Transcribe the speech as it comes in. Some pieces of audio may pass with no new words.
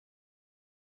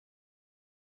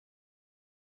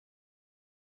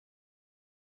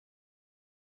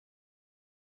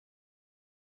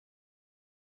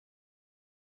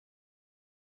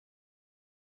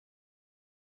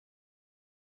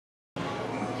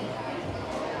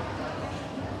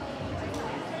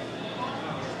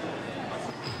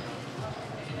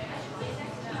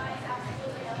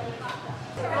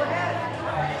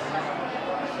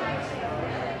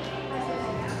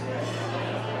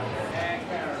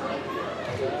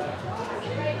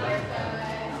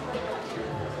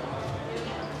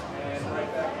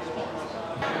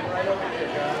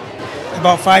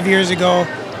about 5 years ago,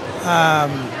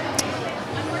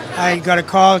 I got a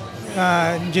call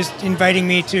just inviting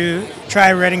me to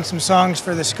try writing some songs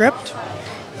for the script.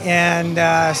 And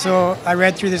so I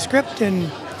read through the script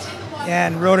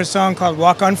and wrote a song called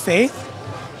Walk on Faith.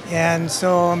 And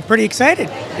so I'm pretty excited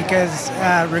because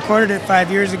I recorded it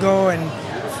 5 years ago,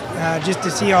 and just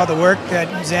to see all the work that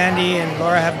Zandy and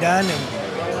Laura have done,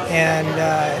 and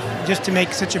just to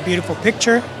make such a beautiful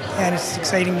picture, and it's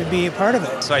exciting to be a part of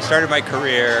it. So I started my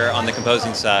career on the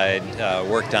composing side,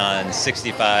 worked on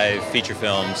 65 feature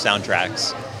film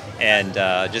soundtracks, and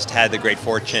just had the great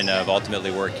fortune of ultimately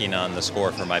working on the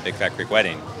score for My Big Fat Greek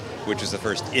Wedding, which was the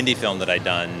first indie film that I'd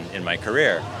done in my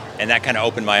career. And that kind of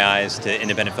opened my eyes to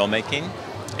independent filmmaking,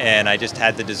 and I just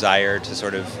had the desire to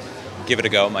sort of give it a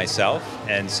go myself.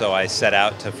 And so I set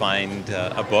out to find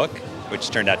a book, which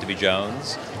turned out to be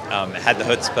Jones. Had the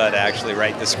chutzpah to actually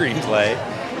write the screenplay,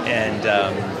 and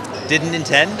didn't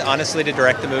intend, honestly, to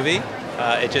direct the movie.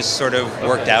 It just sort of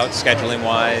worked out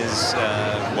scheduling-wise.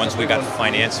 Once we got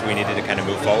financed, we needed to kind of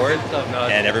move forward,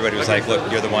 and everybody was like,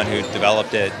 look, you're the one who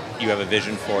developed it, you have a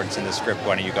vision for it, it's in the script,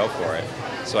 why don't you go for it?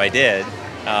 So I did.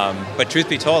 But truth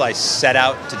be told, I set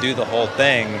out to do the whole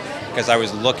thing because I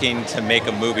was looking to make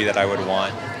a movie that I would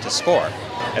want to score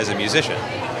as a musician.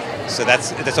 So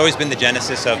that's always been the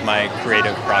genesis of my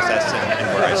creative process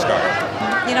and where I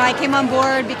start. You know, I came on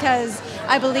board because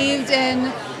I believed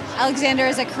in Alexander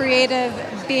as a creative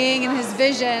being and his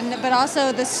vision, but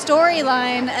also the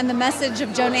storyline and the message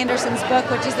of Joan Anderson's book,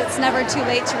 which is it's never too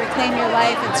late to reclaim your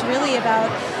life. It's really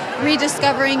about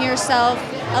rediscovering yourself,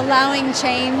 allowing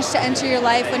change to enter your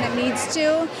life when it needs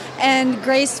to, and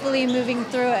gracefully moving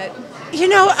through it. You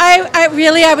know,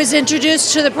 I was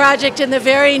introduced to the project in the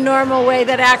very normal way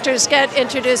that actors get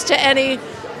introduced to any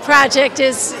project.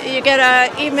 Is you get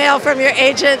an email from your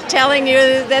agent telling you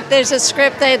that there's a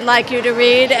script they'd like you to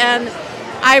read, and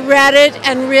I read it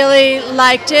and really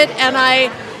liked it, and I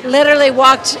literally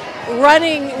went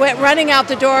running out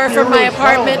the door from my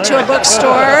apartment to a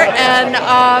bookstore and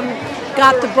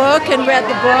got the book and read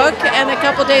the book, and a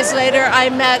couple days later I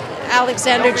met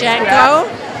Alexander Janko,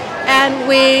 and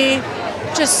we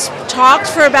just talked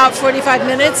for about 45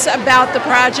 minutes about the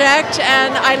project,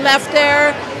 and I left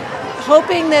there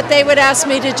hoping that they would ask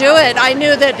me to do it. I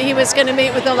knew that he was going to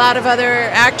meet with a lot of other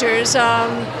actors,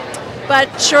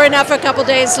 but sure enough, a couple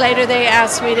days later they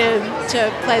asked me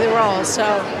to play the role, so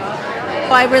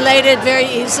I related very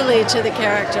easily to the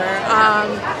character.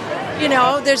 You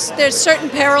know, there's certain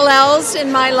parallels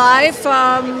in my life.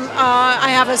 I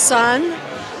have a son.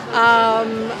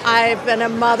 I've been a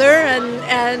mother,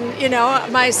 and you know,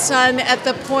 my son, at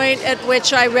the point at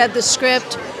which I read the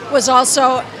script, was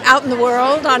also out in the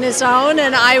world on his own,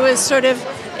 and I was sort of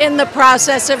in the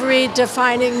process of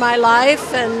redefining my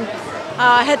life, and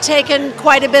had taken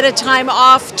quite a bit of time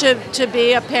off to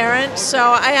be a parent, so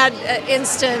I had an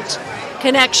instant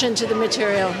connection to the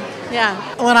material. Yeah.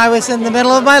 When I was in the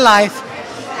middle of my life,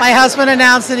 my husband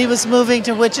announced that he was moving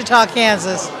to Wichita,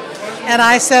 Kansas, and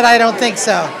I said, I don't think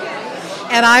so.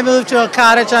 And I moved to a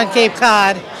cottage on Cape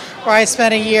Cod where I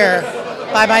spent a year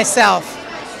by myself.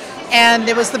 And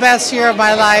it was the best year of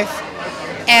my life,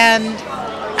 and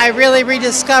I really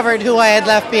rediscovered who I had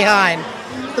left behind.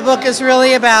 The book is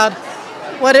really about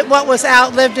what was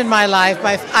outlived in my life.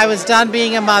 I was done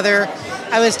being a mother,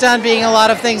 I was done being a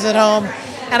lot of things at home,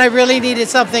 and I really needed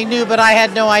something new, but I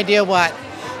had no idea what.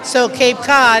 So Cape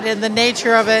Cod and the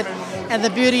nature of it and the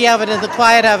beauty of it and the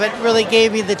quiet of it really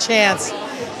gave me the chance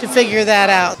to figure that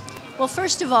out. Well,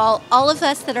 first of all of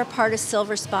us that are part of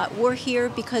Silverspot, we're here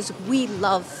because we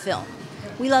love film.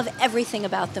 We love everything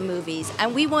about the movies,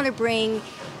 and we want to bring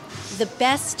the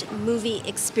best movie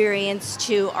experience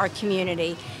to our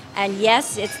community. And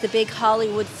yes, it's the big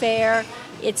Hollywood fair,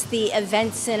 it's the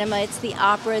event cinema, it's the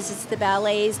operas, it's the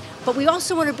ballets, but we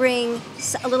also want to bring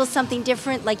a little something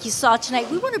different, like you saw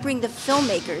tonight. We want to bring the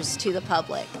filmmakers to the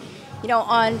public. You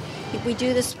know, we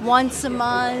do this once a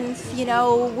month, you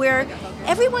know, where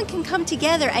everyone can come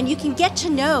together and you can get to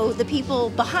know the people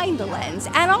behind the lens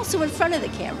and also in front of the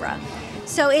camera.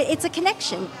 So it's a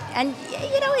connection, and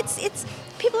you know, it's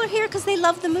people are here because they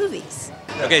love the movies.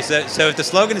 Okay, so if the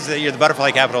slogan is that you're the butterfly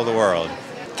capital of the world,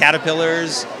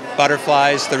 caterpillars,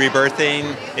 butterflies, the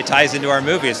rebirthing, it ties into our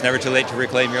movie. It's never too late to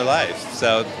reclaim your life.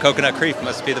 So Coconut Creek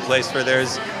must be the place where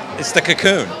it's the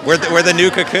cocoon. We're the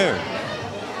new cocoon.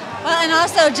 Well, and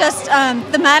also just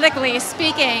thematically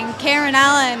speaking, Karen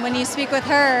Allen, when you speak with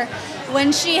her,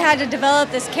 when she had to develop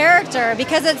this character,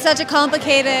 because it's such a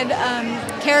complicated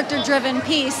character-driven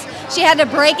piece, she had to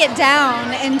break it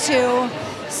down into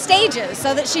stages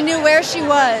so that she knew where she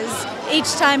was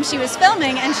each time she was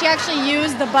filming, and she actually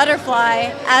used the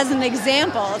butterfly as an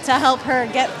example to help her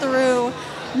get through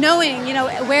knowing,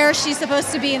 where she's supposed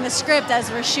to be in the script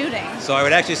as we're shooting. So I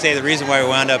would actually say the reason why we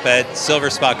wound up at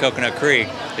Silverspot Coconut Creek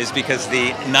is because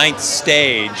the 9th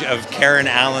stage of Karen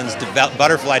Allen's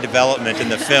butterfly development in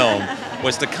the film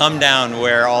was to come down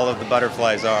where all of the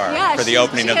butterflies are for the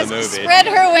opening of the movie. Spread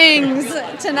her wings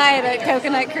tonight at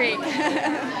Coconut Creek.